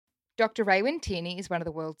Dr. Raywin Tierney is one of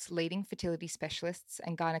the world's leading fertility specialists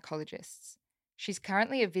and gynecologists. She's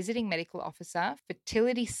currently a visiting medical officer,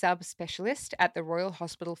 fertility subspecialist at the Royal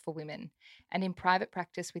Hospital for Women, and in private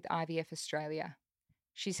practice with IVF Australia.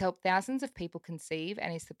 She's helped thousands of people conceive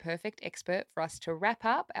and is the perfect expert for us to wrap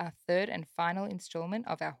up our third and final instalment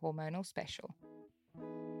of our hormonal special.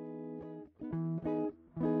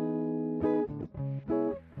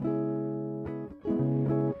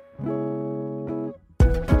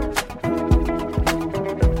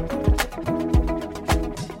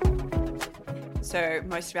 So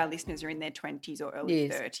most of our listeners are in their 20s or early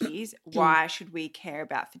Yes. 30s. Why should we care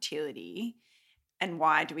about fertility, and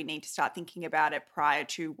why do we need to start thinking about it prior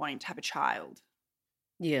to wanting to have a child?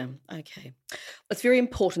 Yeah, okay. It's very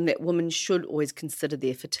important that women should always consider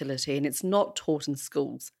their fertility, and it's not taught in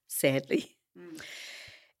schools, sadly.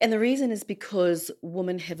 And the reason is because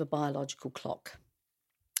women have a biological clock.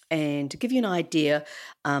 And to give you an idea,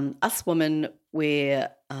 us women,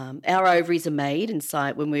 our ovaries are made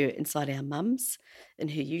inside when we're inside our mums in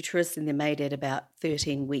her uterus, and they're made at about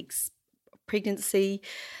 13 weeks pregnancy,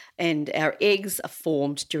 and our eggs are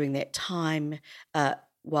formed during that time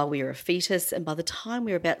while we're a fetus. And by the time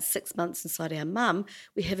we're about 6 months inside our mum,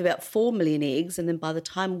 we have about 4 million eggs. And then by the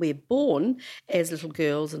time we're born as little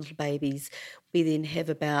girls and little babies, we then have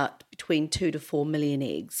about between 2 to 4 million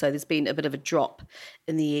eggs. So there's been a bit of a drop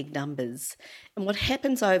in the egg numbers. And what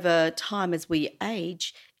happens over time as we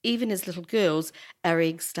age, even as little girls, our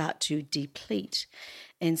eggs start to deplete.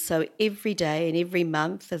 And so every day and every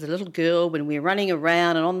month as a little girl, when we're running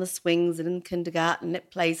around and on the swings and in kindergarten,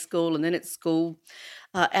 at play school and then at school,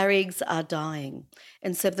 our eggs are dying.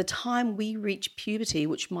 And so by the time we reach puberty,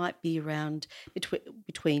 which might be around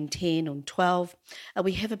between 10 and 12,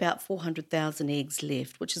 we have about 400,000 eggs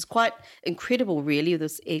left, which is quite incredible, really,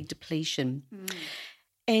 this egg depletion.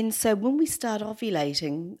 And so when we start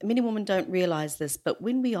ovulating, many women don't realise this, but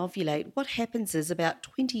when we ovulate, what happens is about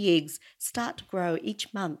 20 eggs start to grow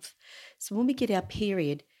each month. So when we get our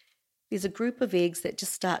period, there's a group of eggs that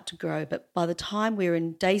just start to grow, but by the time we're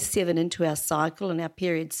in day 7 into our cycle and our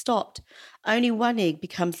period stopped, only one egg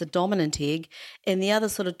becomes the dominant egg, and the other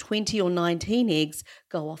sort of 20 or 19 eggs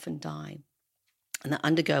go off and die. And they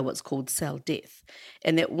undergo what's called cell death.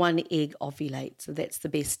 And that one egg ovulates. So that's the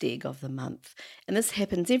best egg of the month. And this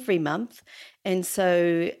happens every month. And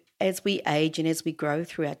so as we age and as we grow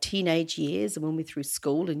through our teenage years and when we're through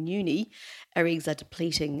school and uni, our eggs are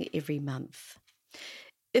depleting every month.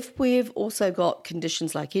 If we've also got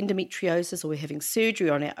conditions like endometriosis or we're having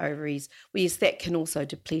surgery on our ovaries, well, yes, that can also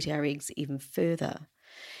deplete our eggs even further.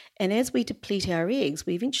 And as we deplete our eggs,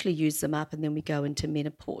 we eventually use them up and then we go into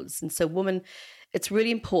menopause. And so women, it's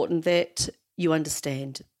really important that you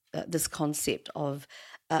understand this concept of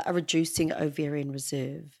a reducing ovarian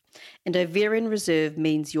reserve. And ovarian reserve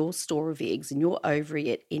means your store of eggs in your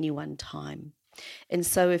ovary at any one time. And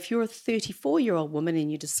so if you're a 34-year-old woman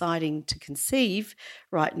and you're deciding to conceive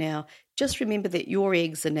right now, just remember that your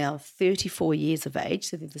eggs are now 34 years of age,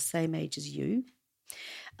 so they're the same age as you.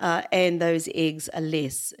 And those eggs are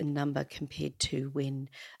less in number compared to when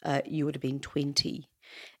you would have been 20.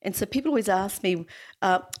 And so people always ask me,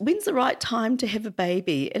 when's the right time to have a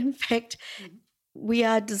baby? And in fact, we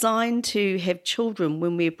are designed to have children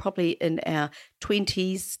when we're probably in our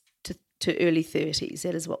 20s to early 30s.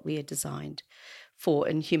 That is what we are designed for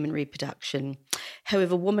in human reproduction.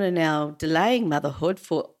 However, women are now delaying motherhood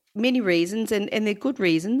for many reasons, and they're good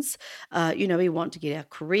reasons. We want to get our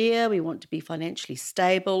career, we want to be financially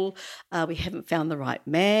stable, we haven't found the right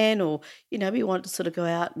man, or, we want to sort of go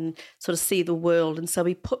out and sort of see the world. And so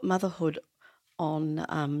we put motherhood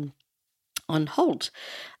on hold.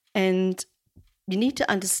 And you need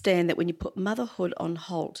to understand that when you put motherhood on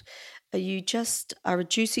hold, you just are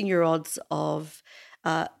reducing your odds of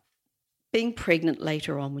being pregnant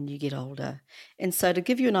later on when you get older. And so to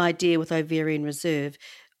give you an idea with ovarian reserve,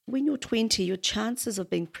 when you're 20, your chances of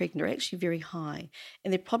being pregnant are actually very high,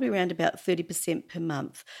 and they're probably around about 30% per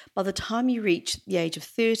month. By the time you reach the age of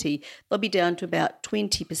 30, they'll be down to about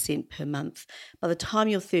 20% per month. By the time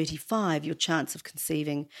you're 35, your chance of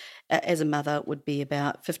conceiving as a mother would be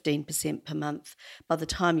about 15% per month. By the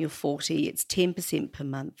time you're 40, it's 10% per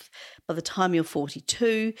month. By the time you're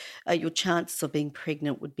 42, your chances of being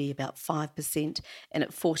pregnant would be about 5%, and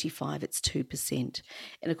at 45, it's 2%.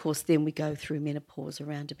 And of course, then we go through menopause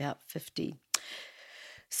around about 50.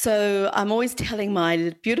 So I'm always telling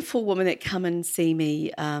my beautiful women that come and see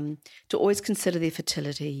me to always consider their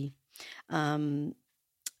fertility. Don't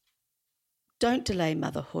delay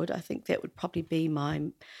motherhood. I think that would probably be my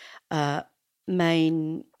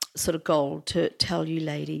main sort of goal to tell you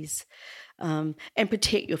ladies. and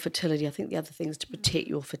protect your fertility. I think the other thing is to protect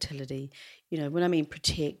your fertility. When I mean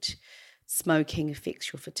protect, smoking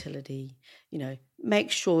affects your fertility.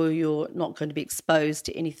 Make sure you're not going to be exposed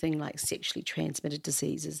to anything like sexually transmitted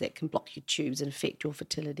diseases that can block your tubes and affect your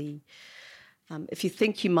fertility. If you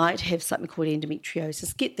think you might have something called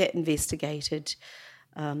endometriosis, get that investigated.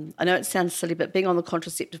 I know it sounds silly, but being on the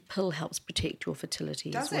contraceptive pill helps protect your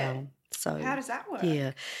fertility as well. Does it? So how does that work?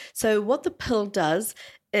 Yeah. So what the pill does,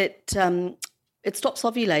 it stops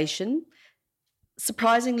ovulation.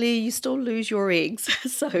 Surprisingly, you still lose your eggs.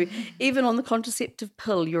 So even on the contraceptive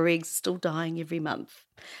pill, your eggs are still dying every month.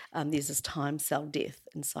 There's this time cell death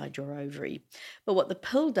inside your ovary. But what the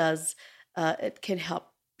pill does, it can help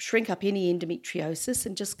shrink up any endometriosis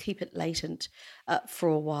and just keep it latent for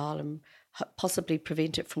a while and possibly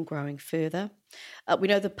prevent it from growing further. We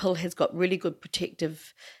know the pill has got really good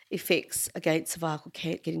protective effects against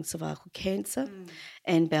getting cervical cancer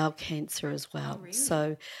and bowel cancer as well. Oh, really?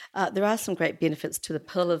 So there are some great benefits to the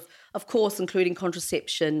pill, of course, including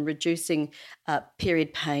contraception, reducing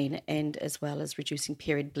period pain, and as well as reducing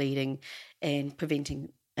period bleeding and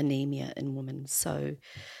preventing anemia in women. So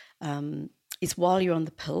it's while you're on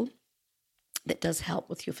the pill that does help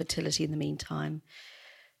with your fertility in the meantime.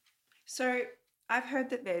 So I've heard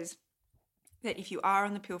that that if you are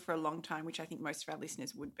on the pill for a long time, which I think most of our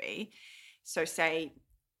listeners would be, so say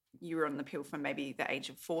you were on the pill from maybe the age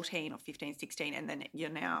of 14 or 15, 16, and then you're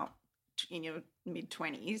now in your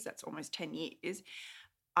mid-20s, that's almost 10 years.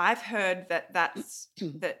 I've heard that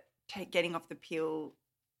getting off the pill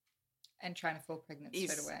and trying to fall pregnant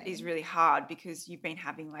straight away is really hard because you've been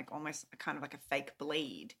having like almost kind of like a fake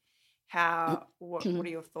bleed. What are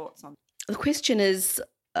your thoughts on that? The question is,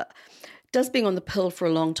 does being on the pill for a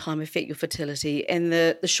long time affect your fertility? And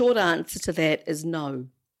the short answer to that is no,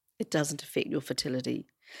 it doesn't affect your fertility.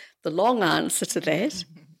 The long answer to that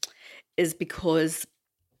is because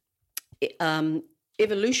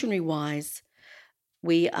evolutionary-wise,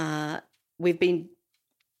 we've been,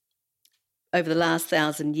 over the last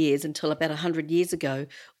 1,000 years until about 100 years ago,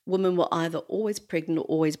 women were either always pregnant or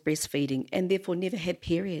always breastfeeding and therefore never had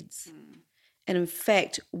periods. And in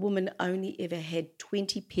fact, a woman only ever had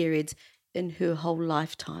 20 periods in her whole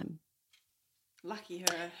lifetime. Lucky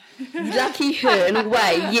her. Lucky her in a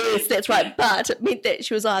way, yes, that's right. But it meant that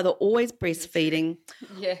she was either always breastfeeding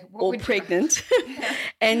or pregnant.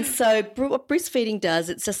 And so what breastfeeding does,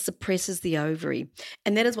 it just suppresses the ovary.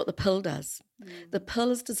 And that is what the pill does. The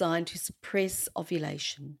pill is designed to suppress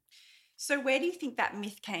ovulation. So where do you think that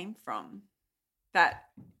myth came from, that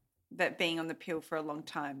being on the pill for a long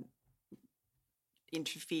time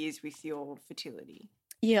interferes with your fertility?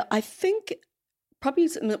 Yeah, I think probably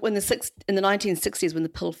in the 1960s when the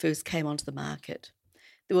pill first came onto the market,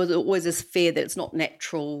 there was always this fear that it's not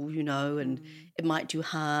natural, and it might do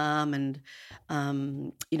harm, and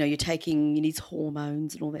you're taking these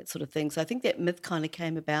hormones and all that sort of thing. So I think that myth kind of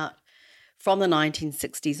came about from the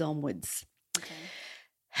 1960s onwards. Okay.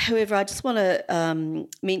 However, I just want to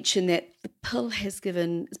mention that the pill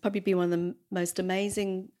it's probably been one of the most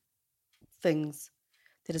amazing things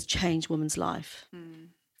that has changed women's life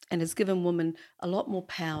and has given women a lot more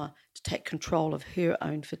power to take control of her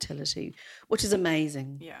own fertility, which is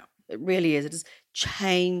amazing. Yeah. It really is. It has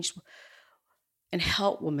changed and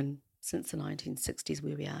helped women since the 1960s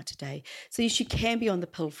where we are today. So yes, you can be on the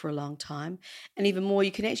pill for a long time, and even more,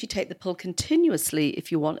 you can actually take the pill continuously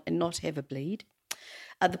if you want and not have a bleed.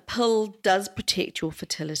 The pill does protect your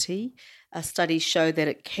fertility. Studies show that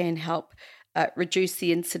it can help reduce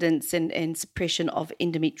the incidence and suppression of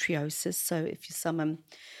endometriosis. So if you're someone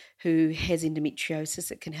who has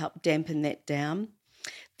endometriosis, it can help dampen that down.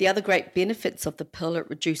 The other great benefits of the pill, it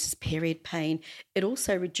reduces period pain. It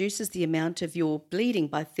also reduces the amount of your bleeding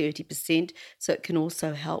by 30%, so it can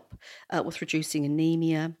also help with reducing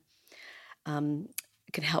anemia.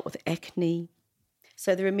 It can help with acne.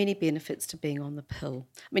 So there are many benefits to being on the pill.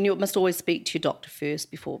 I mean, you must always speak to your doctor first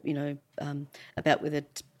before, about whether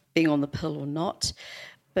being on the pill or not.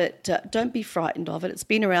 But don't be frightened of it. It's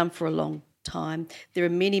been around for a long time. There are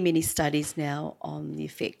many, many studies now on the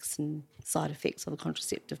effects and side effects of the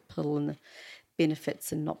contraceptive pill and the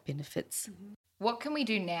benefits and not benefits. What can we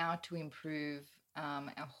do now to improve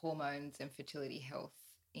our hormones and fertility health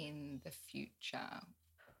in the future?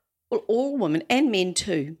 Well, all women and men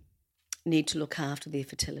too need to look after their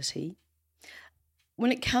fertility.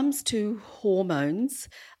 When it comes to hormones,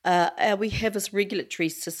 we have this regulatory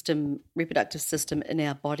system, reproductive system in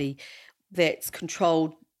our body that's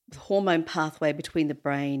controlled the hormone pathway between the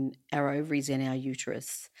brain, our ovaries and our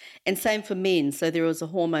uterus. And same for men. So there is a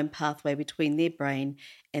hormone pathway between their brain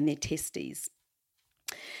and their testes.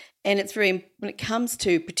 And it's when it comes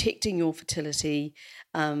to protecting your fertility,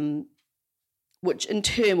 which in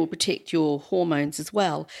turn will protect your hormones as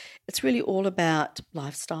well, it's really all about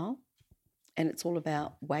lifestyle, and it's all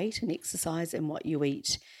about weight and exercise and what you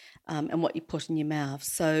eat and what you put in your mouth.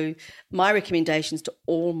 So my recommendations to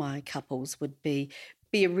all my couples would be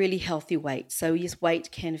a really healthy weight. So yes,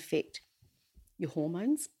 weight can affect your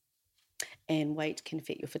hormones, and weight can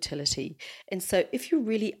affect your fertility. And so if you're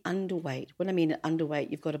really underweight, when I mean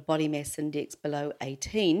underweight, you've got a body mass index below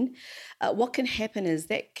 18, what can happen is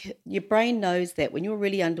that your brain knows that when you're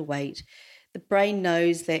really underweight, the brain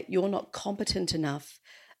knows that you're not competent enough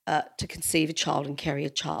to conceive a child and carry a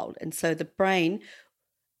child. And so the brain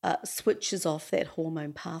switches off that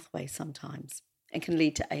hormone pathway sometimes and can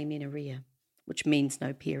lead to amenorrhea, which means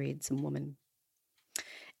no periods in women.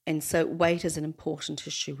 And so weight is an important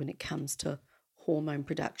issue when it comes to hormone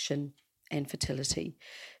production and fertility.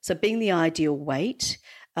 So being the ideal weight,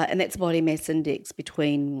 and that's body mass index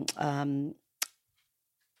between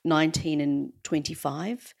 19 and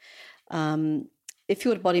 25. If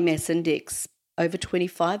you're at a body mass index over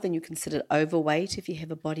 25, then you're considered overweight. If you have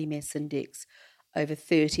a body mass index over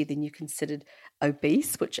 30, then you're considered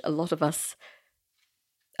obese, which a lot of us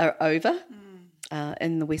are over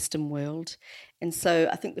in the Western world. And so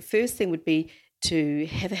I think the first thing would be to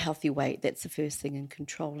have a healthy weight. That's the first thing in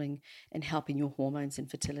controlling and helping your hormones and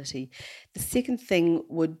fertility. The second thing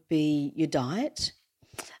would be your diet.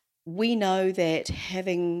 We know that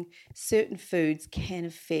having certain foods can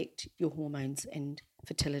affect your hormones and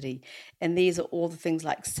fertility. And these are all the things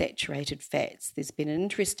like saturated fats. There's been an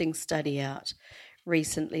interesting study out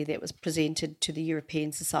recently that was presented to the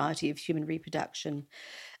European Society of Human Reproduction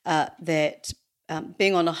that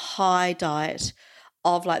being on a high diet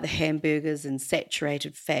of like the hamburgers and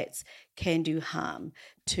saturated fats can do harm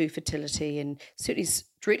to fertility, and certainly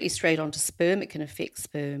directly straight onto sperm. It can affect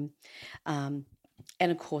sperm. And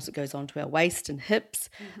of course, it goes on to our waist and hips,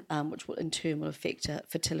 which will in turn will affect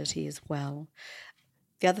fertility as well.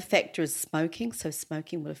 The other factor is smoking. So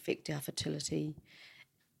smoking will affect our fertility.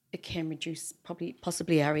 It can reduce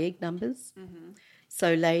possibly our egg numbers.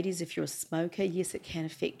 So ladies, if you're a smoker, yes, it can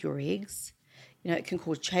affect your eggs. It can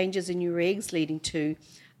cause changes in your eggs, leading to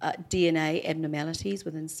DNA abnormalities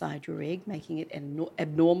within inside your egg, making it an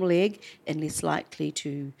abnormal egg and less likely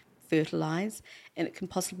to fertilise, and it can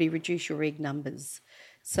possibly reduce your egg numbers.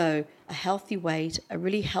 So a healthy weight, a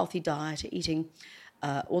really healthy diet, eating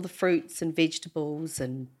all the fruits and vegetables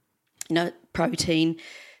and protein.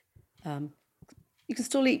 You can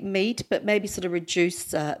still eat meat, but maybe sort of reduce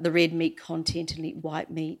the red meat content and eat white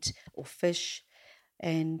meat or fish,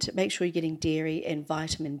 and make sure you're getting dairy and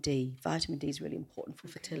vitamin D. Vitamin D is really important for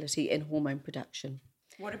fertility and hormone production.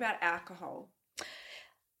 What about alcohol?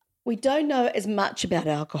 We don't know as much about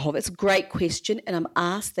alcohol. That's a great question, and I'm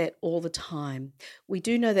asked that all the time. We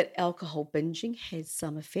do know that alcohol binging has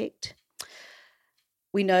some effect.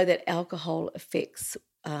 We know that alcohol affects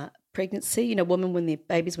pregnancy. Women when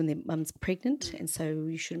their mum's pregnant, and so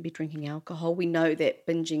you shouldn't be drinking alcohol. We know that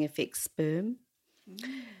binging affects sperm.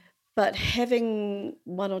 But having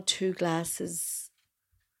 1 or 2 glasses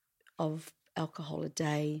of alcohol a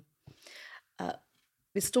day,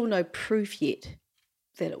 there's still no proof yet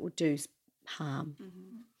that it will do harm.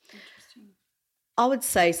 Interesting. I would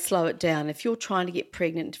say slow it down. If you're trying to get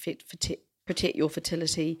pregnant to protect your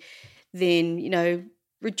fertility, then,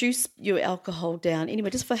 reduce your alcohol down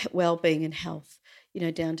anyway, just for well-being and health,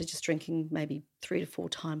 down to just drinking maybe 3 to 4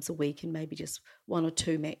 times a week, and maybe just 1 or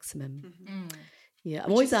 2 maximum. Yeah,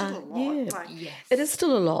 I'm always Yes. It is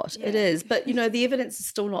still a lot. Yeah. It is, but the evidence is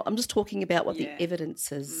still not. I'm just talking about what the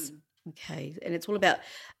evidence is. Okay, and it's all about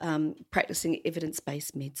practicing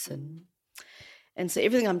evidence-based medicine. And so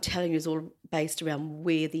everything I'm telling you is all based around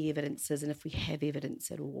where the evidence is and if we have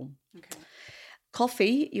evidence at all. Okay.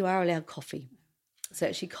 Coffee, you are allowed coffee. So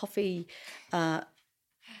actually coffee,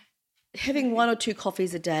 having 1 or 2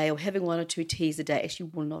 coffees a day or having 1 or 2 teas a day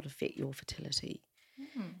actually will not affect your fertility.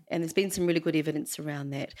 And there's been some really good evidence around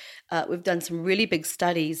that. We've done some really big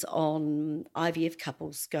studies on IVF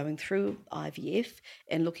couples going through IVF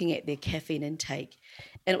and looking at their caffeine intake.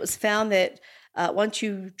 And it was found that once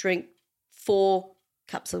you drink 4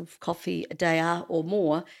 cups of coffee a day or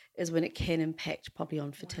more is when it can impact probably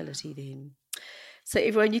on fertility then. So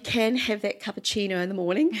everyone, you can have that cappuccino in the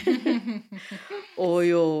morning or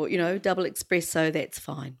your, double espresso, that's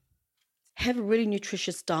fine. Have a really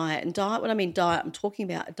nutritious diet. And diet, when I mean diet, I'm talking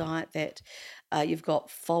about a diet that you've got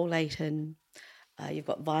folate in, you've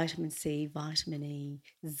got vitamin C, vitamin E,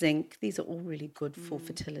 zinc. These are all really good for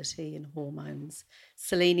fertility and hormones.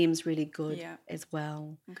 Selenium's really good as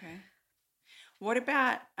well. Okay. What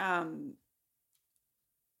about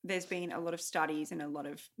there's been a lot of studies and a lot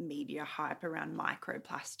of media hype around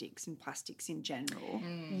microplastics and plastics in general.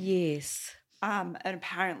 Yes. And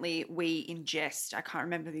apparently we ingest, I can't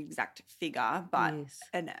remember the exact figure, but Yes.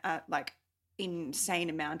 an insane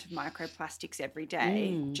amount of microplastics every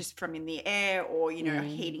day, just from in the air or,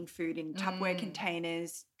 heating food in Tupperware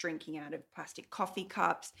containers, drinking out of plastic coffee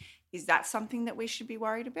cups. Is that something that we should be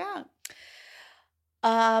worried about?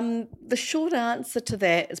 The short answer to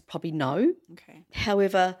that is probably no. Okay.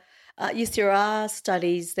 However, yes, there are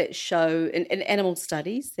studies that show, in animal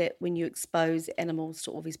studies, that when you expose animals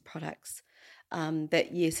to all these products,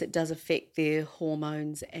 that yes, it does affect their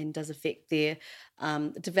hormones and does affect their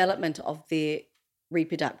development of their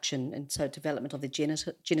reproduction, and so development of their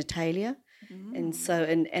genitalia. And so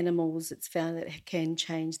in animals, it's found that it can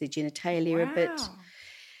change their genitalia a bit.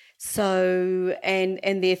 So,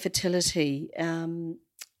 and their fertility.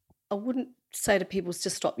 I wouldn't say to people to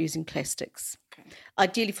stop using plastics. Okay.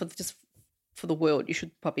 Ideally, for the world, you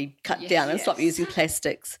should probably cut down and stop using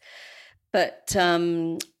plastics. But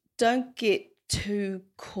don't get too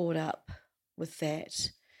caught up with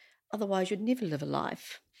that. Otherwise, you'd never live a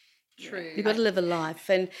life. True. You've got to live a life,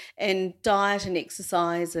 and diet and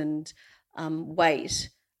exercise and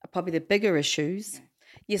weight are probably the bigger issues. Okay.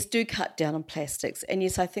 Yes, do cut down on plastics. And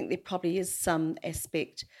yes, I think there probably is some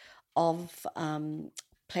aspect of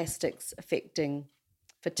plastics affecting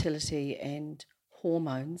fertility and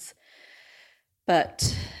hormones.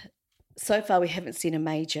 But so far we haven't seen a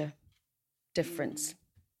major difference.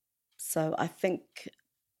 So I think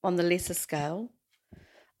on the lesser scale,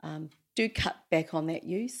 do cut back on that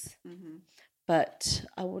use. But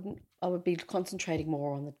I would be concentrating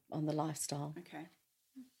more on the lifestyle. Okay.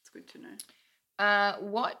 It's good to know.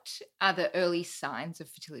 What are the early signs of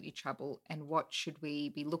fertility trouble, and what should we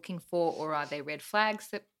be looking for, or are there red flags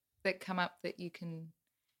that come up that you can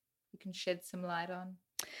shed some light on?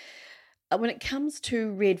 When it comes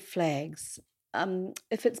to red flags,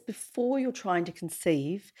 if it's before you're trying to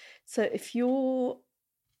conceive, so if you're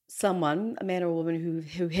someone, a man or a woman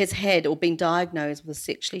who has had or been diagnosed with a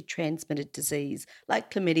sexually transmitted disease like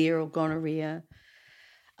chlamydia or gonorrhea,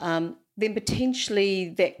 then potentially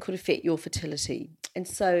that could affect your fertility. And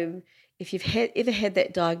so if you've ever had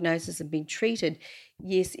that diagnosis and been treated,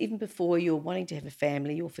 yes, even before you're wanting to have a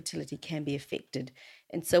family, your fertility can be affected.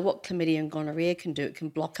 And so what chlamydia and gonorrhea can do, it can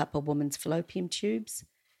block up a woman's fallopian tubes,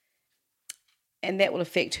 and that will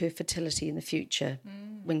affect her fertility in the future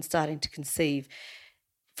when starting to conceive.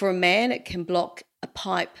 For a man, it can block a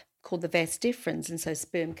pipe called the vas deferens, and so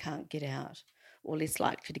sperm can't get out, or less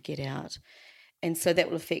likely to get out. And so that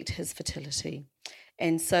will affect his fertility.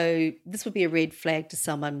 And so this would be a red flag to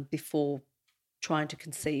someone before trying to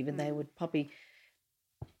conceive, and they would probably,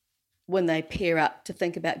 when they pair up, to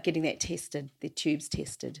think about getting that tested, their tubes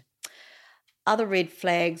tested. Other red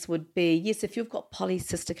flags would be, yes, if you've got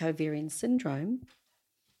polycystic ovarian syndrome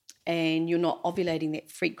and you're not ovulating that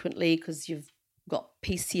frequently because you've got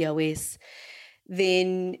PCOS,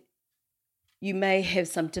 then you may have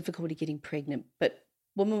some difficulty getting pregnant. But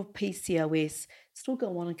women with PCOS still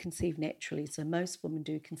go on and conceive naturally. So most women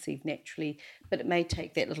do conceive naturally, but it may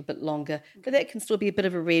take that little bit longer. But that can still be a bit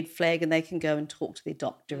of a red flag, and they can go and talk to their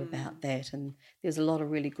doctor about that. And there's a lot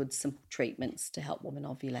of really good simple treatments to help women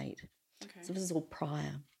ovulate. Okay. So this is all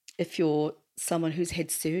prior. If you're someone who's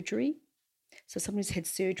had surgery, so someone who's had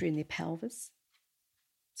surgery in their pelvis,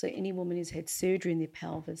 so any woman who's had surgery in their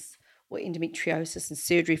pelvis or endometriosis and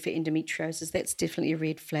surgery for endometriosis, that's definitely a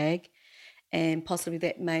red flag. And possibly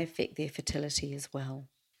that may affect their fertility as well.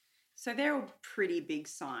 So they're all pretty big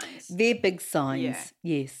signs. They're big signs,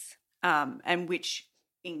 yes. And in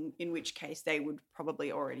which case they would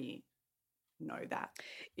probably already know that.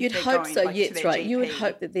 You'd hope so, yes, right. You would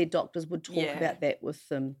hope that their doctors would talk about that with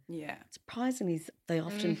them. Yeah. Surprisingly, they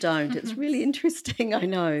often don't. It's really interesting, I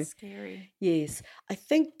know. It's scary. Yes. I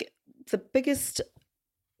think the biggest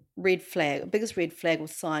red flag or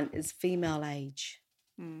sign is female age.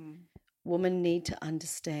 Women need to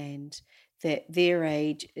understand that their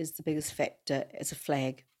age is the biggest factor as a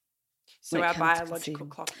flag. So our biological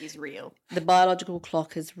clock is real. The biological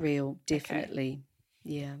clock is real, definitely.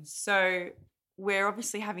 Okay. Yeah. So we're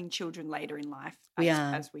obviously having children later in life,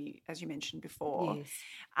 as you mentioned before. Yes.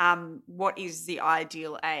 What is the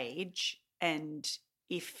ideal age, and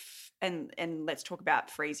let's talk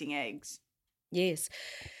about freezing eggs. Yes.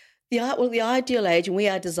 The ideal age, and we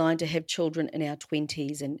are designed to have children in our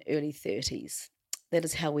 20s and early 30s. That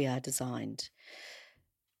is how we are designed.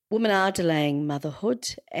 Women are delaying motherhood,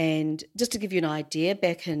 and just to give you an idea,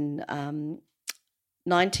 back in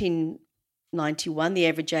 1991, the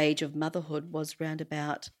average age of motherhood was around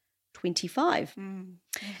about 25. Mm.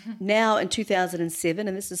 Now in 2007,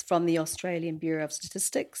 and this is from the Australian Bureau of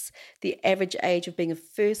Statistics, the average age of being a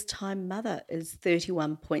first-time mother is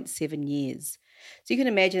 31.7 years. So you can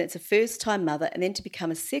imagine it's a first-time mother, and then to become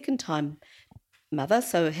a second-time mother,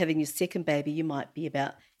 so having your second baby, you might be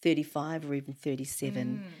about 35 or even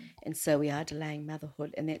 37. And so we are delaying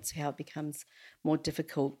motherhood, and that's how it becomes more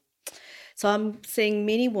difficult. So I'm seeing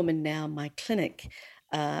many women now in my clinic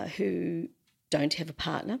who don't have a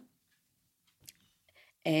partner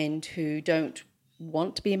and who don't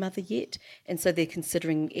want to be a mother yet, and so they're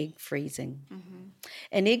considering egg freezing.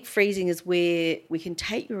 And egg freezing is where we can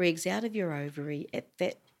take your eggs out of your ovary at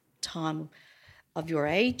that time of your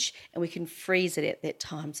age, and we can freeze it at that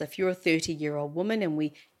time. So if you're a 30-year-old woman and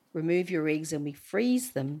we remove your eggs and we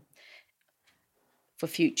freeze them for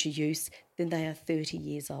future use, then they are 30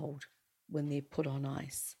 years old when they're put on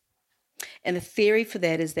ice. And the theory for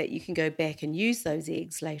that is that you can go back and use those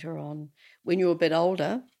eggs later on when you're a bit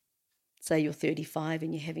older. Say you're 35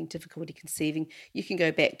 and you're having difficulty conceiving, you can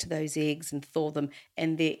go back to those eggs and thaw them,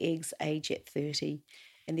 and their eggs age at 30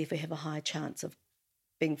 and therefore have a high chance of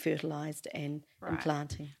being fertilised and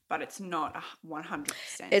implanting. But it's not 100%.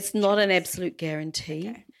 It's not an absolute guarantee.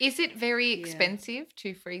 Okay. Is it very expensive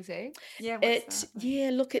to freeze eggs? Yeah, It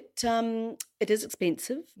is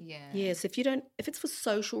expensive. Yeah. Yes, if it's for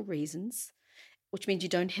social reasons, which means you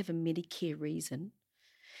don't have a Medicare reason,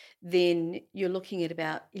 then you're looking at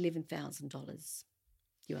about $11,000.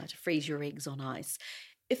 You are to freeze your eggs on ice.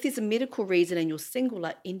 If there's a medical reason and you're single,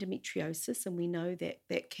 like endometriosis, and we know that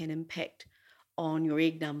that can impact on your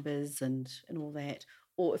egg numbers and all that,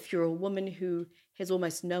 or if you're a woman who has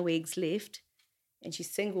almost no eggs left and she's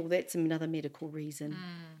single, that's another medical reason.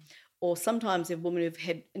 Or sometimes a woman who've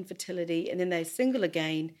had infertility and then they're single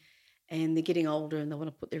again and they're getting older and they want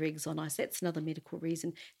to put their eggs on ice, that's another medical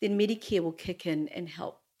reason. Then Medicare will kick in and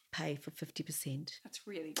help pay for 50% That's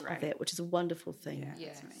really great. of that, which is a wonderful thing. Yeah,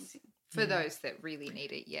 Yes. that's amazing. For those that really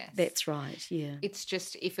need it, yes. That's right, yeah. It's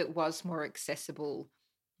just if it was more accessible,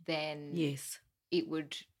 then Yes. it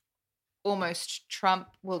would almost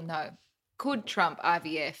could trump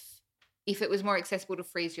IVF if it was more accessible to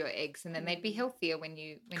freeze your eggs, and then they'd be healthier when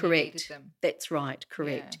you needed them. That's right,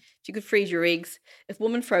 correct. Yeah. If you could freeze your eggs, if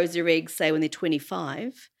women froze their eggs, say, when they're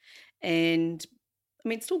 25, and, I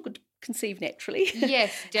mean, it's still good to conceive naturally.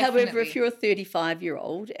 Yes, definitely. However, if you're a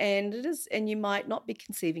 35-year-old and you might not be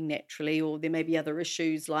conceiving naturally, or there may be other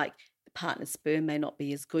issues like the partner's sperm may not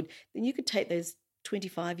be as good, then you could take those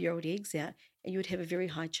 25-year-old eggs out and you would have a very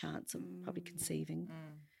high chance of probably conceiving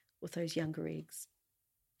with those younger eggs.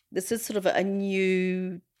 This is sort of a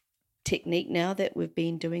new technique now that we've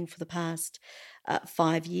been doing for the past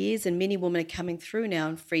 5 years, and many women are coming through now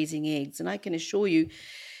and freezing eggs. And I can assure you,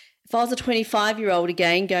 if I was a 25-year-old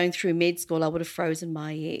again going through med school, I would have frozen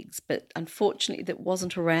my eggs. But unfortunately, that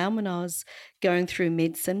wasn't around when I was going through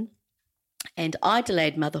medicine. And I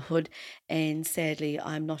delayed motherhood, and sadly,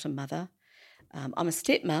 I'm not a mother. I'm a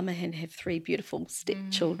stepmom and have 3 beautiful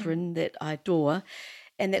stepchildren that I adore,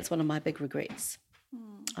 and that's one of my big regrets.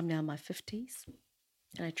 I'm now in my 50s,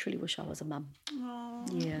 and I truly wish I was a mum. Oh,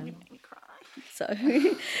 Yeah. you make me cry.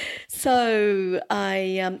 So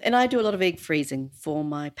I do a lot of egg freezing for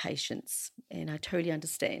my patients, and I totally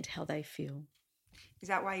understand how they feel. Is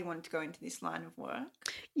that why you wanted to go into this line of work?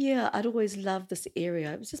 Yeah, I'd always loved this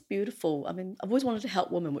area. It was just beautiful. I mean, I've always wanted to help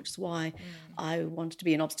women, which is why I wanted to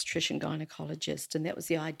be an obstetrician gynecologist, and that was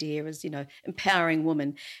the idea, is, empowering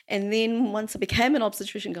women. And then once I became an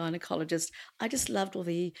obstetrician gynecologist, I just loved all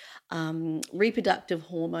the reproductive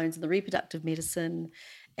hormones and the reproductive medicine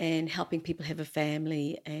and helping people have a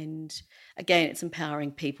family. And again, it's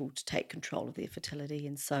empowering people to take control of their fertility.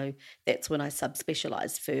 And so that's when I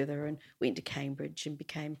subspecialised further and went to Cambridge and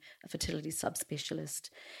became a fertility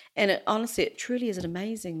subspecialist. And honestly, it truly is an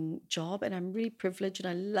amazing job, and I'm really privileged, and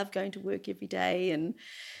I love going to work every day. And,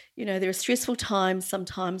 there are stressful times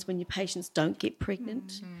sometimes when your patients don't get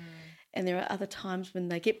pregnant. And there are other times when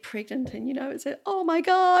they get pregnant and, it's like, oh, my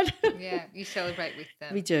God. Yeah, you celebrate with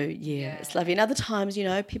them. We do, yeah. It's lovely. And other times,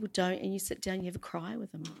 people don't, and you sit down and you have a cry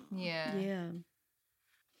with them. Yeah. Yeah.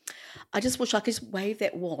 I just wish I could just wave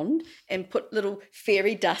that wand and put little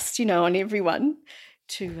fairy dust, on everyone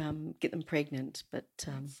to get them pregnant. But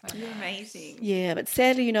You're amazing. yeah, but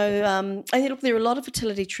sadly, I think, look, there are a lot of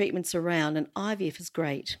fertility treatments around, and IVF is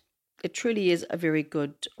great. It truly is a very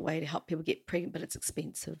good way to help people get pregnant, but it's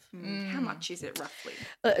expensive. How much is it roughly?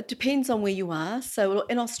 It depends on where you are. So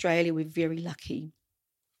in Australia, we're very lucky.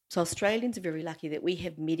 So Australians are very lucky that we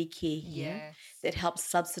have Medicare here that helps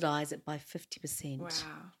subsidise it by 50%. Wow.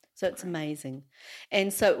 So it's amazing.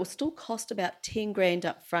 And so it will still cost about 10 grand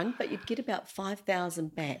up front, but you'd get about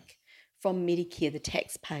 5,000 back from Medicare, the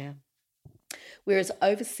taxpayer. Whereas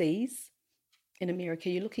overseas, in America,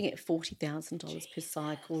 you're looking at $40,000 per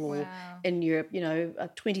cycle, or Wow. in Europe,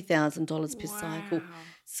 $20,000 per cycle. Wow.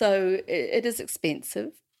 So it is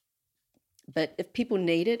expensive, but if people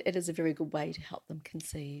need it, it is a very good way to help them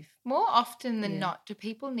conceive. More often than Yeah. not, do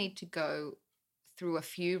people need to go through a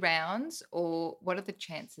few rounds, or what are the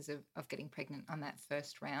chances of getting pregnant on that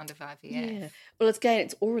first round of IVF? Yeah. Well,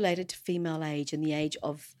 it's all related to female age and the age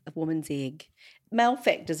of a woman's egg. Male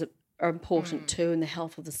factors are important too in the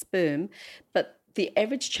health of the sperm, but the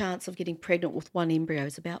average chance of getting pregnant with one embryo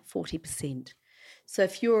is about 40%. So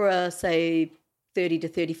if you're a, say, 30 to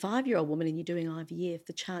 35-year-old woman and you're doing IVF,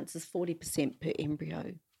 the chance is 40% per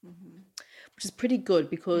embryo, which is pretty good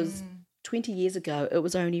because 20 years ago it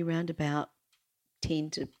was only around about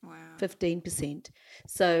 10 to Wow. 15%.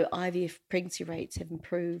 So IVF pregnancy rates have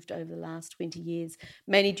improved over the last 20 years,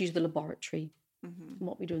 mainly due to the laboratory and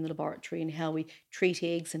what we do in the laboratory and how we treat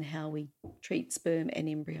eggs and how we treat sperm and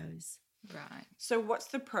embryos. Right. So what's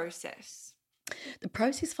the process? The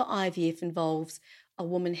process for IVF involves a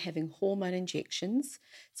woman having hormone injections.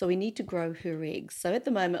 So we need to grow her eggs. So at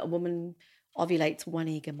the moment, a woman ovulates 1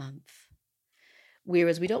 egg a month,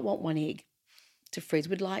 whereas we don't want 1 egg to freeze.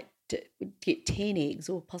 We'd like to get 10 eggs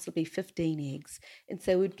or possibly 15 eggs. And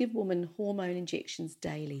so we'd give women hormone injections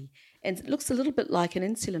daily. And it looks a little bit like an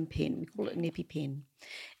insulin pen. We call it an EpiPen.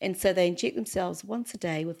 And so they inject themselves once a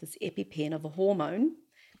day with this EpiPen of a hormone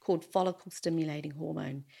called follicle stimulating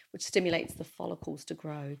hormone, which stimulates the follicles to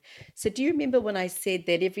grow. So do you remember when I said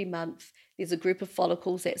that every month there's a group of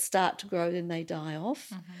follicles that start to grow, then they die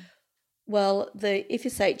off? Well, the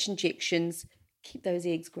FSH injections keep those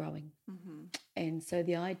eggs growing. And so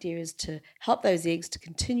the idea is to help those eggs to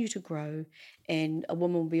continue to grow, and a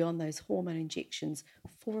woman will be on those hormone injections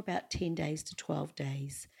for about 10 days to 12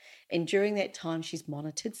 days. And during that time, she's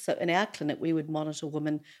monitored. So in our clinic, we would monitor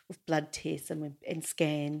women with blood tests and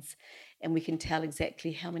scans, and we can tell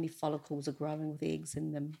exactly how many follicles are growing with eggs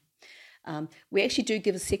in them. We actually do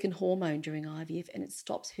give a second hormone during IVF, and it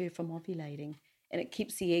stops her from ovulating, and it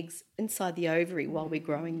keeps the eggs inside the ovary while we're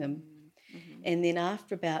growing them. And then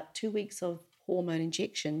after about 2 weeks of hormone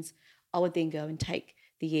injections, I would then go and take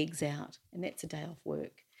the eggs out, and that's a day off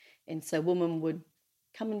work. And so women would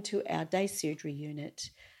come into our day surgery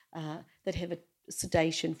unit. They'd have a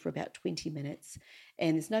sedation for about 20 minutes,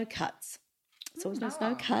 and there's no cuts. So there's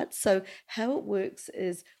no cuts. So how it works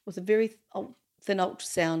is with a very thin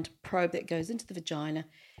ultrasound probe that goes into the vagina,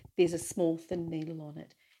 there's a small thin needle on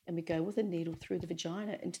it, and we go with a needle through the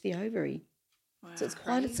vagina into the ovary. Wow. So it's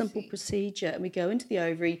quite a simple procedure, and we go into the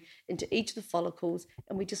ovary, into each of the follicles,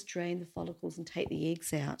 and we just drain the follicles and take the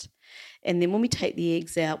eggs out. And then when we take the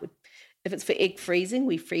eggs out, if it's for egg freezing,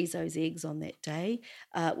 we freeze those eggs on that day.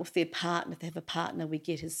 With their partner, if they have a partner, we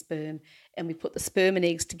get his sperm, and we put the sperm and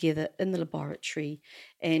eggs together in the laboratory.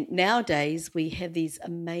 And nowadays we have these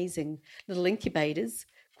amazing little incubators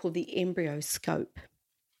called the EmbryoScope.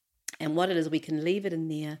 And what it is, we can leave it in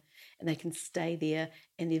there, and they can stay there,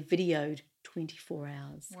 and they're videoed 24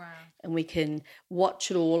 hours. Wow. And we can watch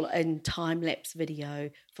it all in time-lapse video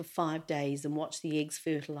for 5 days and watch the eggs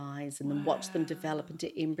fertilise and then watch them develop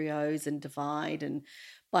into embryos and divide. And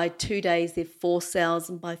by 2 days, they're 4 cells,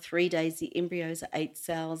 and by 3 days, the embryos are 8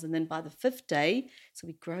 cells. And then by the 5th day, so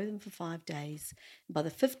we grow them for 5 days. And by the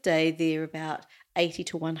 5th day, they're about 80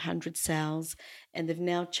 to 100 cells. And they've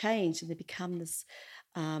now changed, and they've become this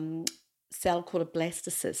cell called a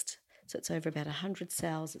blastocyst. So it's over about 100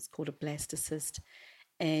 cells. It's called a blastocyst.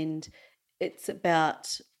 And it's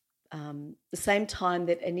about the same time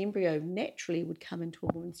that an embryo naturally would come into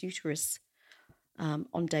a woman's uterus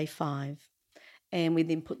on day 5. And we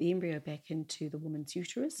then put the embryo back into the woman's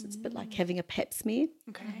uterus. It's a bit like having a pap smear.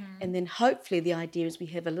 Okay. And then hopefully the idea is we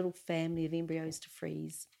have a little family of embryos to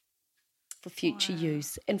freeze for future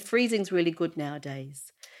use. And freezing's really good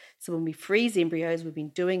nowadays. So when we freeze embryos, we've been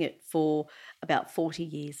doing it for about 40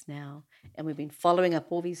 years now, and we've been following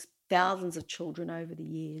up all these thousands of children over the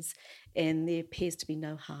years, and there appears to be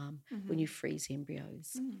no harm when you freeze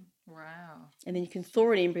embryos. Wow. And then you can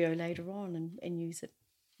thaw an embryo later on and use it.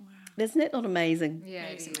 Wow. Isn't it not amazing? Yeah,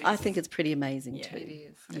 It it is is. I think it's pretty amazing Yeah, too. It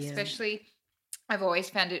is. Yeah. Especially, I've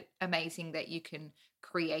always found it amazing that you can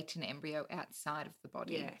create an embryo outside of the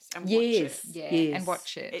body. Yes. And watch Yes. it. Yeah. Yes. And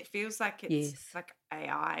watch it. It feels like it's Yes. like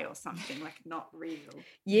AI or something, like not real.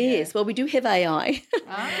 Yes, well, we do have AI.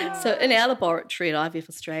 Ah. So in our laboratory at IVF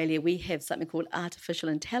Australia, we have something called artificial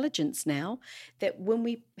intelligence now, that when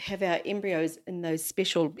we have our embryos in those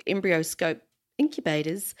special EmbryoScope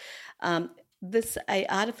incubators, this a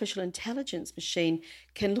artificial intelligence machine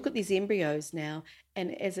can look at these embryos now,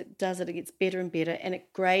 and as it does it, it gets better and better, and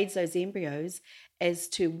it grades those embryos as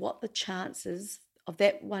to what the chances of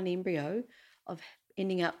that one embryo of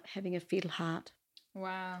ending up having a fetal heart.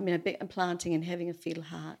 Wow. I mean, implanting and having a fetal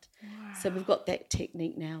heart. Wow. So we've got that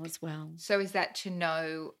technique now as well. So is that to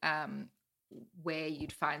know where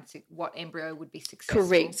you'd find what embryo would be successful?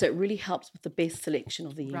 Correct. So it really helps with the best selection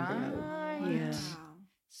of the embryo. Right. Yeah. Wow.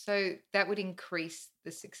 So that would increase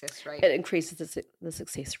the success rate. It increases the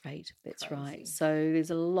success rate. That's Crazy. right. So there's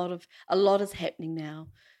a lot is happening now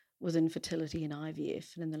with infertility and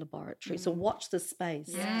IVF and in the laboratory. So watch this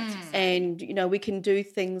space. Yeah. And, we can do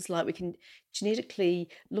things like we can genetically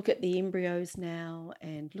look at the embryos now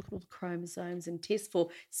and look at all the chromosomes and test for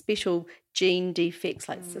special gene defects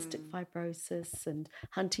like cystic fibrosis and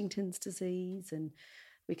Huntington's disease, and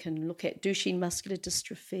we can look at Duchenne muscular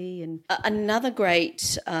dystrophy. And another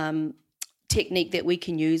great technique that we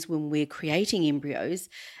can use when we're creating embryos,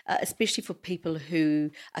 especially for people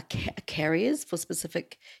who are carriers for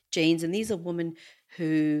specific genes, and these are women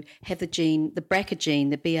who have the gene, the BRCA gene,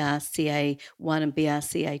 the BRCA1 and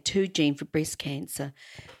BRCA2 gene for breast cancer,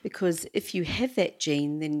 because if you have that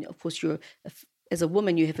gene, then of course as a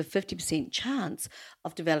woman, you have a 50% chance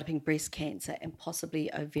of developing breast cancer and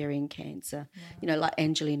possibly ovarian cancer, like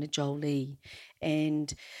Angelina Jolie.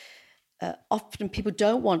 And often people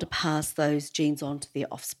don't want to pass those genes on to their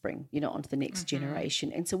offspring, onto the next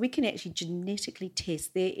generation. And so we can actually genetically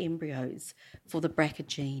test their embryos for the BRCA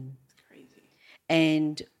gene. That's crazy.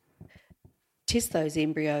 And test those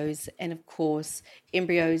embryos, and of course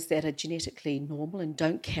embryos that are genetically normal and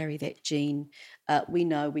don't carry that gene, we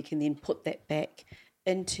know we can then put that back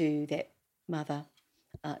into that mother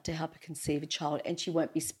to help her conceive a child, and she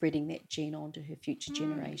won't be spreading that gene on to her future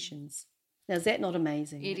generations. Now, is that not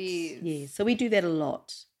amazing? It is. Yeah, so we do that a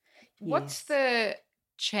lot. What's the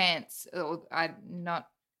chance, or I'm not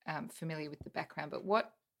familiar with the background,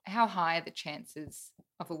 but how high are the chances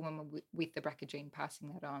of a woman with the BRCA gene passing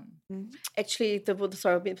that on? Actually, for the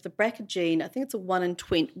BRCA gene, I think it's a 1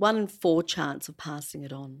 in 4 chance of passing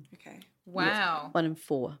it on. Okay. Wow. 1 in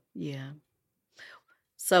 4, yeah.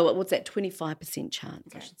 So what's that, 25%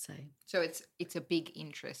 chance, I should say. So it's a big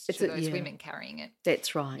interest to those women carrying it.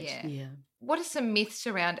 That's right, yeah. What are some myths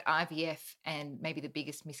around IVF and maybe the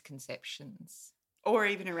biggest misconceptions? Or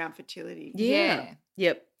even around fertility. Yeah.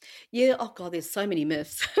 Yep. Yeah, oh God, there's so many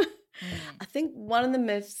myths. I think one of the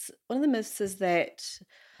myths is that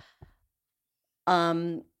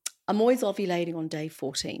I'm always ovulating on day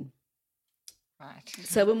 14. Right.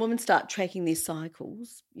 So when women start tracking their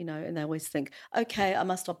cycles, and they always think, okay, I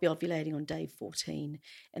must not be ovulating on day 14,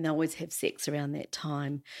 and they always have sex around that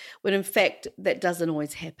time, when in fact that doesn't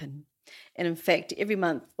always happen. And in fact, every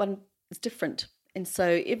month one is different. And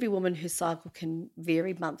so every woman, her cycle can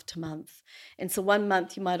vary month to month. And so one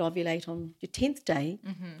month you might ovulate on your 10th day,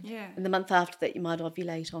 and the month after that you might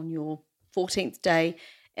ovulate on your 14th day,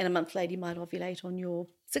 and a month later you might ovulate on your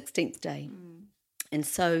 16th day. And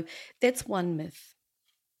so that's one myth.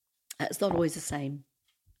 It's not always the same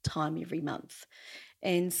time every month.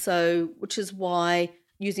 And so, which is why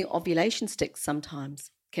using ovulation sticks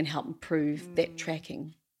sometimes can help improve that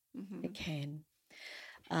tracking. It can.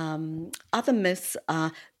 Other myths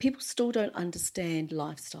are people still don't understand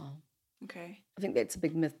lifestyle. Okay. I think that's a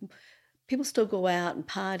big myth. People still go out and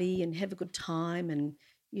party and have a good time and,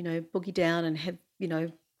 boogie down and have,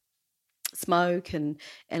 smoke and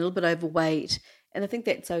a little bit overweight. And I think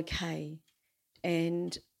that's okay.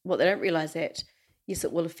 And what they don't realise that, yes,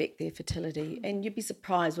 it will affect their fertility. And you'd be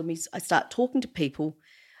surprised when I start talking to people,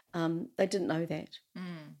 they didn't know that.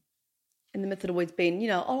 And the myth had always been,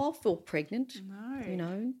 I'll feel pregnant,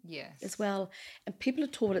 Yes. as well. And people are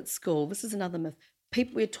taught at school, this is another myth,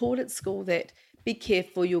 we're taught at school that be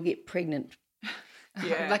careful, you'll get pregnant.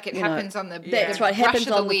 Yeah. Like it happens on the That's right, rush happens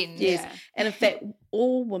of the on wind. Yes. Yeah. And in fact,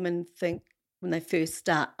 all women think when they first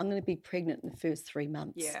start, I'm going to be pregnant in the first 3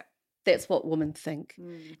 months. Yeah. That's what women think.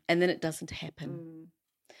 And then it doesn't happen.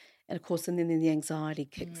 And of course, and then the anxiety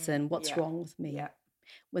kicks in. What's wrong with me? Yeah.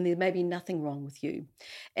 When there may be nothing wrong with you.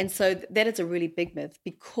 And so that is a really big myth,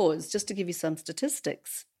 because just to give you some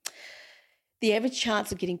statistics, the average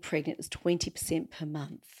chance of getting pregnant is 20% per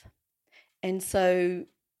month. And so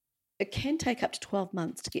it can take up to 12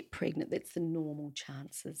 months to get pregnant. That's the normal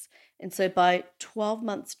chances. And so by 12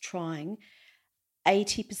 months trying,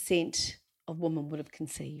 80% of women would have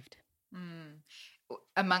conceived.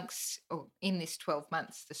 In this 12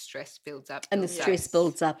 months, the stress builds up. And the stress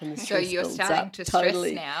builds up and the So stress you're builds starting up. to stress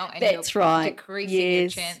Totally. now, and That's you're right. decreasing your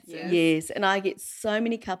chances. Yes, and I get so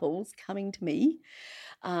many couples coming to me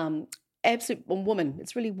absolute woman.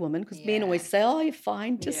 It's really woman, because men Yeah. always say, oh, you're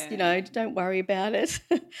fine, just, Yeah. don't worry about it.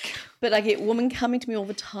 But I get women coming to me all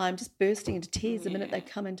the time, just bursting into tears the minute they Yeah.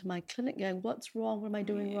 come into my clinic going, what's wrong? What am I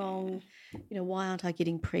doing wrong? Why aren't I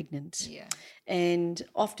getting pregnant? Yeah. And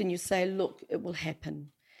often you say, look, it will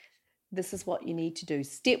happen. This is what you need to do.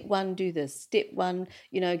 Step 1, do this. Step 1,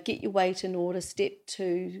 get your weight in order. Step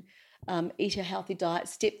 2, eat a healthy diet.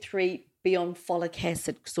 Step 3, be on folic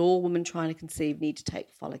acid, because all women trying to conceive need to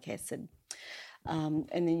take folic acid. And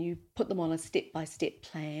then you put them on a step-by-step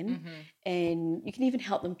plan, and you can even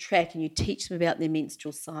help them track, and you teach them about their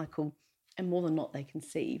menstrual cycle, and more than not, they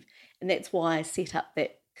conceive. And that's why I set up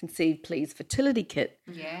that Conceive Please fertility kit,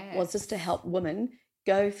 Yeah. was just to help women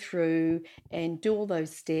go through and do all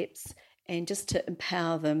those steps, and just to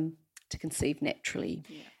empower them to conceive naturally.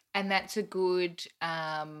 Yeah. And that's a good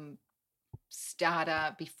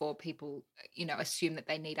starter before people, assume that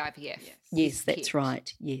they need IVF. Yes, that's kit.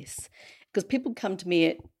 right. Yes. Because people come to me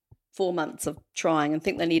at 4 months of trying and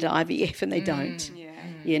think they need IVF, and they don't. Yeah.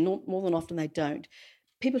 Yeah, more than often they don't.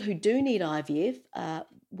 People who do need IVF are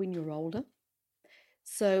when you're older.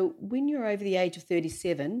 So when you're over the age of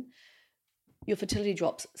 37, your fertility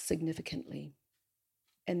drops significantly.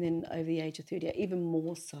 And then over the age of 38, even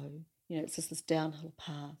more so. It's just this downhill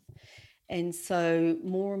path. And so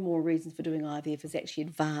more and more reasons for doing IVF is actually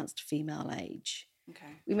advanced female age.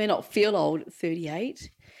 Okay. We may not feel old at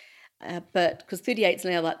 38, but because 38 is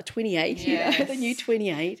now like the 28, the new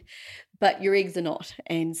 28, but your eggs are not.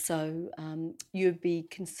 And so you'd be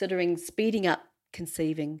considering speeding up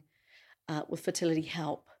conceiving with fertility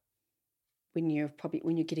help when you're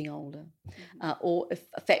getting older. Or if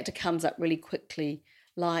a factor comes up really quickly,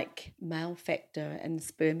 like male factor and the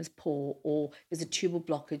sperm is poor, or there's a tubal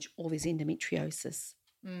blockage, or there's endometriosis.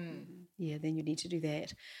 Yeah, then you need to do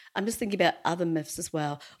that. I'm just thinking about other myths as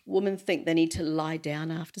well. Women think they need to lie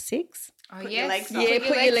down after sex. Oh, Put yes. your legs up. Yeah,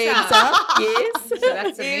 put your legs up. Yes. So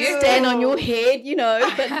that's a myth. Stand on your head,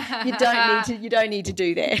 but you don't need to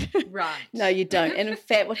do that. Right. No, you don't. And in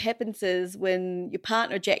fact, what happens is when your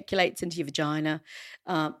partner ejaculates into your vagina,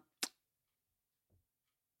 the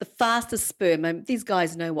fastest sperm, these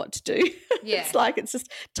guys know what to do. Yeah. It's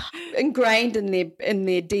just ingrained in their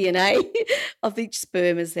DNA of each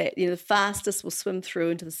sperm is that the fastest will swim through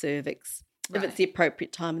into the cervix if it's the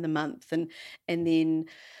appropriate time in the month, and then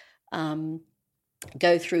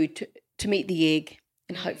go through to meet the egg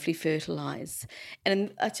and hopefully fertilise.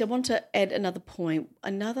 And actually, I want to add another point.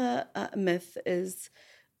 Another myth is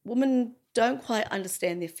women don't quite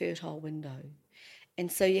understand their fertile window.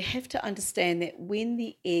 And so you have to understand that when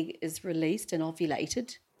the egg is released and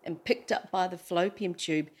ovulated and picked up by the fallopian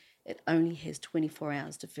tube, it only has 24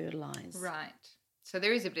 hours to fertilise. Right. So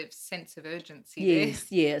there is a bit of sense of urgency Yes,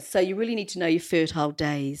 yeah. So you really need to know your fertile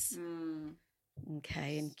days. Mm.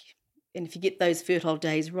 Okay, and if you get those fertile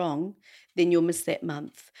days wrong, then you'll miss that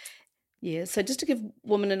month. Yeah, so just to give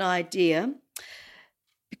women an idea,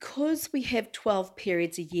 because we have 12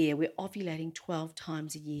 periods a year, we're ovulating 12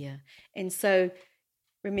 times a year. And so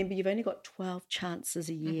remember, you've only got 12 chances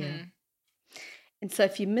a year. And so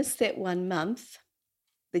if you miss that 1 month,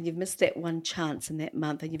 then you've missed that one chance in that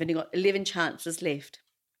month, and you've only got 11 chances left.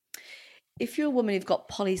 If you're a woman who's got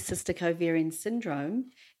polycystic ovarian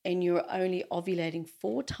syndrome and you're only ovulating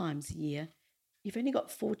 4 times a year, you've only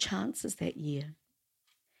got 4 chances that year.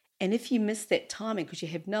 And if you miss that timing, because you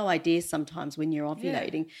have no idea sometimes when you're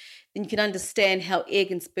ovulating, then you can understand how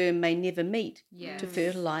egg and sperm may never meet to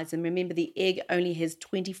fertilise. And remember, the egg only has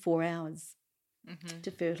 24 hours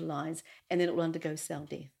to fertilise, and then it will undergo cell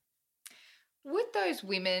death. Would those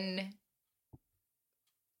women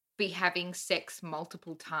be having sex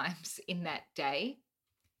multiple times in that day?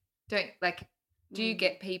 Do you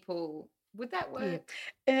get people... Would that work?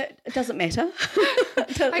 Yeah. It doesn't matter.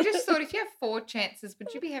 I just thought, if you have 4 chances,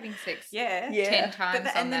 would you be having sex 10 times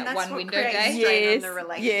on that one window day? Strain on the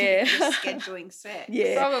relationship, just scheduling sex.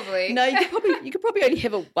 Yeah. Probably. No, you could probably only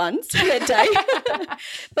have it once that day.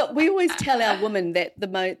 But we always tell our women that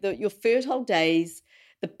your fertile days,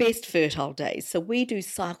 the best fertile days. So we do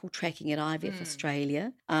cycle tracking at IVF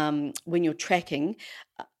Australia. When you're tracking,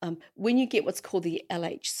 when you get what's called the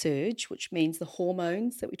LH surge, which means the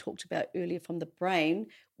hormones that we talked about earlier from the brain,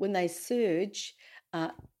 when they surge,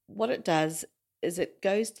 what it does is it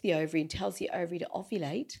goes to the ovary and tells the ovary to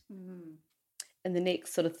ovulate in the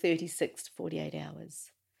next sort of 36 to 48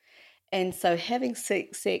 hours. And so having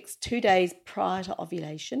sex 2 days prior to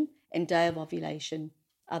ovulation and day of ovulation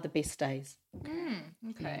are the best days.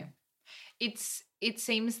 Okay. It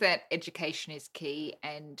seems that education is key,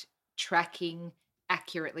 and tracking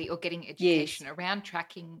accurately, or getting education around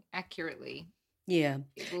tracking accurately Yeah.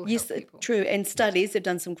 It will Yes, help people. true. And studies, they've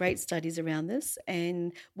done some great studies around this.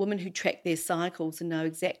 And women who track their cycles and know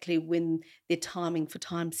exactly when they're timing for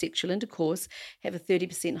time sexual intercourse have a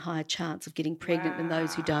 30% higher chance of getting pregnant than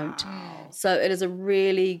those who don't. Wow. So it is a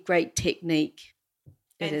really great technique.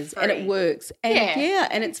 It And is. And it free. works. And Yeah.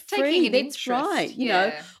 and it's Taking free. an That's interest, right. You know,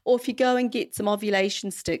 yeah. or if you go and get some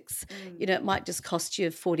ovulation sticks, you know, it might just cost you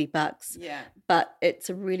 $40. Yeah. But it's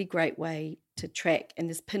a really great way to track and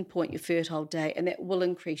just pinpoint your fertile day, and that will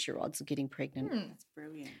increase your odds of getting pregnant That's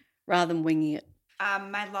brilliant. rather than winging it.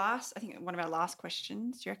 I think one of our last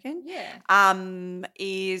questions, do you reckon? Yeah.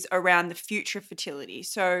 Is around the future of fertility.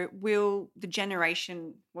 So will the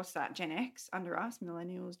generation, what's that, Gen X under us,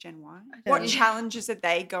 millennials, Gen Y? What know. challenges are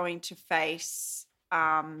they going to face,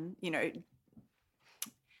 you know,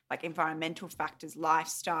 like environmental factors,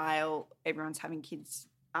 lifestyle, everyone's having kids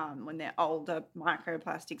when they're older,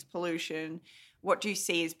 microplastics, pollution. What do you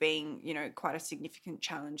see as being, you know, quite a significant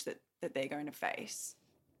challenge that they're going to face?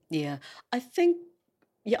 Yeah, I think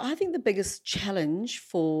the biggest challenge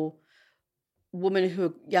for women who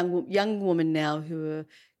are young women now who are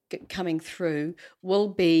coming through will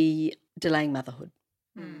be delaying motherhood.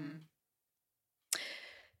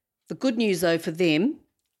 The good news though for them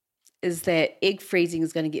is that egg freezing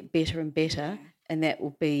is going to get better and better, and that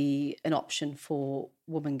will be an option for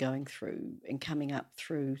women going through and coming up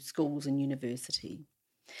through schools and university.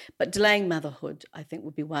 But delaying motherhood, I think,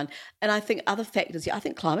 would be one. And I think other factors, I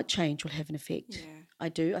think climate change will have an effect. Yeah. I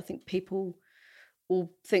do. I think people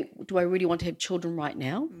will think, do I really want to have children right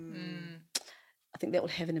now? I think that will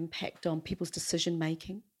have an impact on people's decision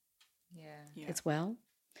making Yeah. as well.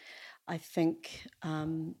 I think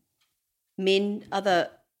other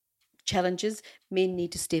challenges, men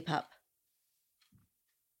need to step up.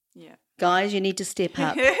 Yeah. Guys, you need to step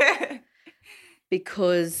up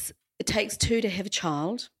because it takes two to have a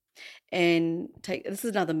child. And this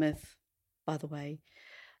is another myth, by the way.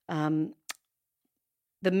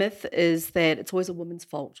 The myth is that it's always a woman's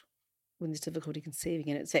fault when there's difficulty conceiving,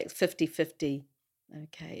 and it's 50-50.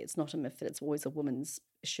 Okay, it's not a myth that it's always a woman's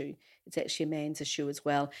issue. It's actually a man's issue as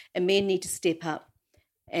well. And men need to step up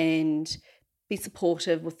and be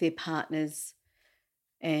supportive with their partners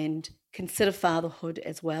and consider fatherhood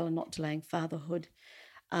as well and not delaying fatherhood.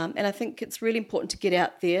 And I think it's really important to get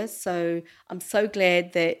out there. So I'm so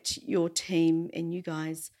glad that your team and you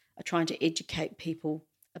guys are trying to educate people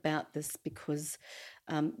about this, because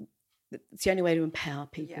it's the only way to empower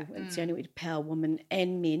people. Yeah. It's the only way to empower women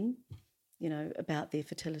and men, you know, about their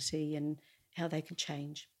fertility and how they can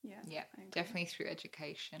change. Yeah, definitely through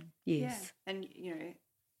education. Yes. Yeah. And, you know,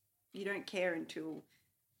 you don't care until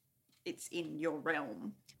it's in your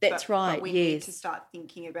realm. That's right, but we need to start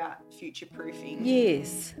thinking about future-proofing.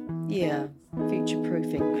 Yes. Yeah.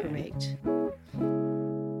 Future-proofing, correct.